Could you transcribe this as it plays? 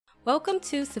Welcome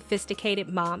to Sophisticated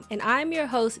Mom, and I'm your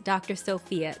host, Dr.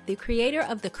 Sophia, the creator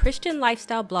of the Christian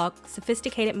lifestyle blog,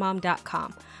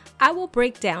 sophisticatedmom.com. I will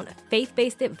break down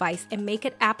faith-based advice and make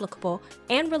it applicable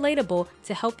and relatable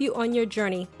to help you on your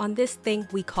journey on this thing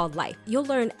we call life. You'll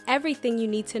learn everything you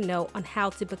need to know on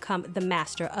how to become the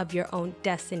master of your own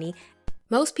destiny.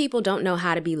 Most people don't know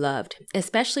how to be loved,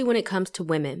 especially when it comes to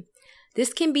women.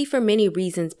 This can be for many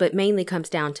reasons, but mainly comes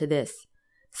down to this.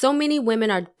 So many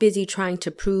women are busy trying to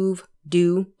prove,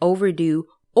 do, overdo,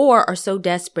 or are so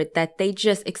desperate that they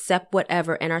just accept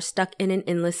whatever and are stuck in an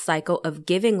endless cycle of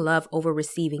giving love over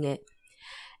receiving it.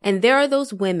 And there are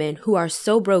those women who are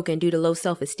so broken due to low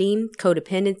self-esteem,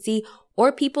 codependency,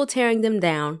 or people tearing them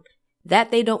down that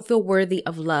they don't feel worthy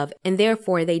of love, and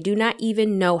therefore they do not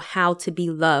even know how to be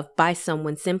loved by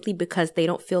someone simply because they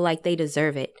don't feel like they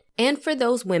deserve it. And for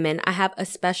those women, I have a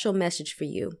special message for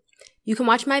you. You can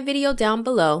watch my video down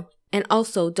below, and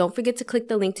also don't forget to click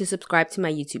the link to subscribe to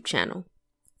my YouTube channel.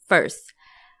 First,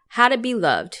 how to be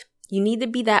loved. You need to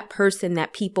be that person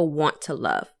that people want to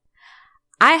love.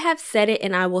 I have said it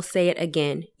and I will say it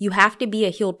again. You have to be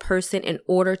a healed person in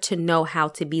order to know how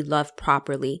to be loved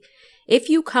properly. If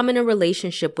you come in a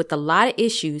relationship with a lot of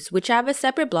issues, which I have a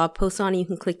separate blog post on and you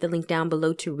can click the link down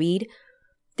below to read,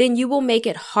 then you will make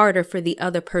it harder for the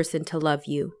other person to love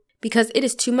you. Because it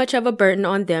is too much of a burden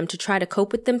on them to try to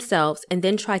cope with themselves and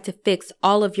then try to fix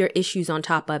all of your issues on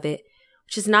top of it,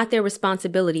 which is not their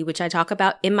responsibility, which I talk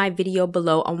about in my video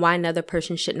below on why another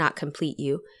person should not complete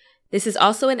you. This is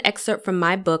also an excerpt from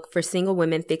my book for single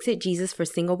women, Fix It Jesus for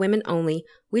Single Women Only,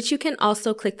 which you can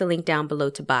also click the link down below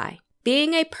to buy.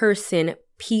 Being a person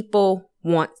people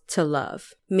want to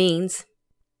love means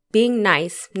being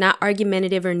nice, not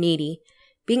argumentative or needy,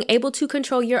 being able to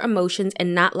control your emotions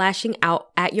and not lashing out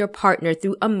at your partner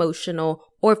through emotional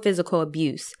or physical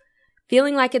abuse,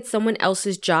 feeling like it's someone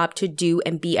else's job to do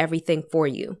and be everything for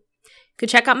you. You can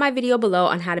check out my video below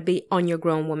on how to be on your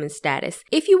grown woman status.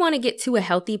 If you want to get to a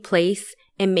healthy place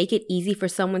and make it easy for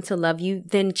someone to love you,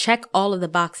 then check all of the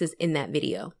boxes in that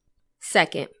video.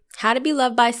 Second, how to be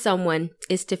loved by someone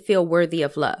is to feel worthy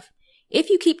of love. If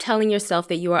you keep telling yourself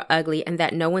that you are ugly and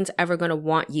that no one's ever going to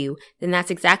want you, then that's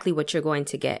exactly what you're going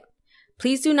to get.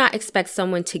 Please do not expect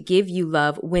someone to give you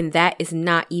love when that is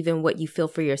not even what you feel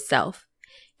for yourself.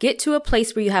 Get to a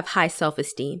place where you have high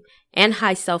self-esteem and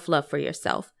high self-love for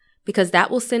yourself, because that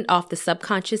will send off the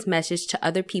subconscious message to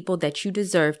other people that you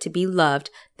deserve to be loved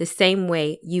the same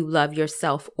way you love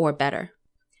yourself or better.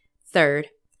 Third,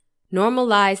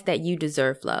 normalize that you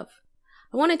deserve love.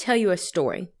 I want to tell you a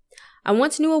story. I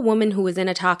once knew a woman who was in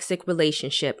a toxic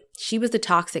relationship. She was the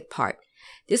toxic part.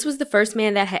 This was the first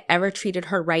man that had ever treated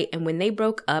her right, and when they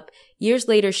broke up, years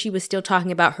later she was still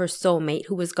talking about her soulmate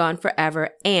who was gone forever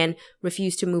and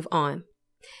refused to move on.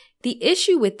 The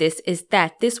issue with this is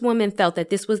that this woman felt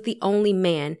that this was the only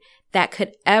man that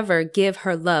could ever give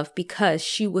her love because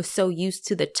she was so used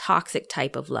to the toxic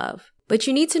type of love. But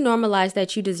you need to normalize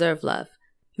that you deserve love.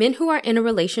 Men who are in a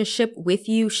relationship with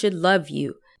you should love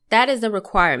you. That is a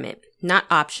requirement, not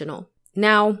optional.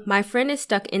 Now, my friend is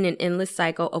stuck in an endless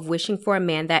cycle of wishing for a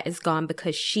man that is gone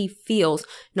because she feels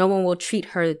no one will treat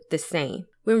her the same,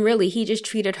 when really he just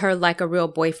treated her like a real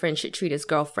boyfriend should treat his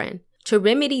girlfriend. To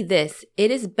remedy this, it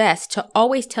is best to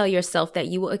always tell yourself that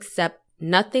you will accept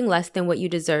nothing less than what you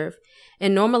deserve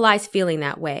and normalize feeling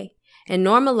that way, and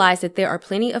normalize that there are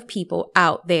plenty of people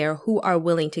out there who are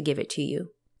willing to give it to you.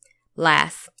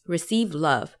 Last, receive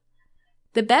love.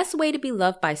 The best way to be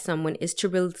loved by someone is to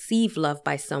receive love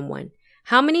by someone.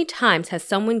 How many times has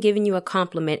someone given you a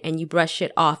compliment and you brush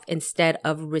it off instead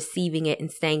of receiving it and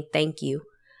saying thank you?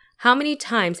 How many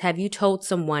times have you told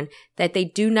someone that they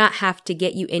do not have to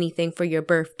get you anything for your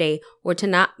birthday or to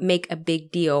not make a big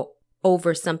deal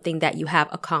over something that you have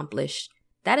accomplished?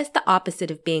 That is the opposite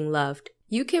of being loved.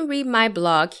 You can read my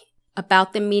blog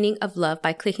about the meaning of love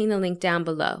by clicking the link down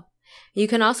below. You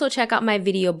can also check out my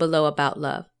video below about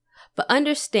love. But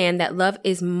understand that love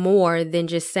is more than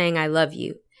just saying I love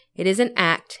you. It is an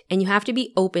act, and you have to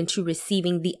be open to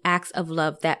receiving the acts of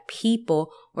love that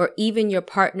people or even your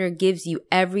partner gives you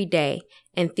every day,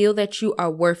 and feel that you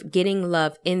are worth getting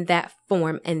love in that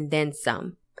form and then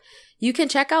some. You can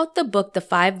check out the book, The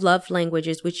 5 Love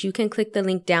Languages, which you can click the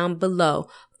link down below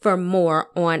for more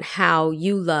on how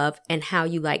you love and how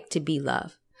you like to be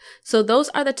loved. So those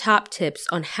are the top tips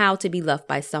on how to be loved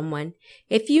by someone.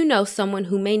 If you know someone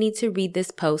who may need to read this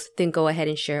post, then go ahead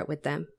and share it with them.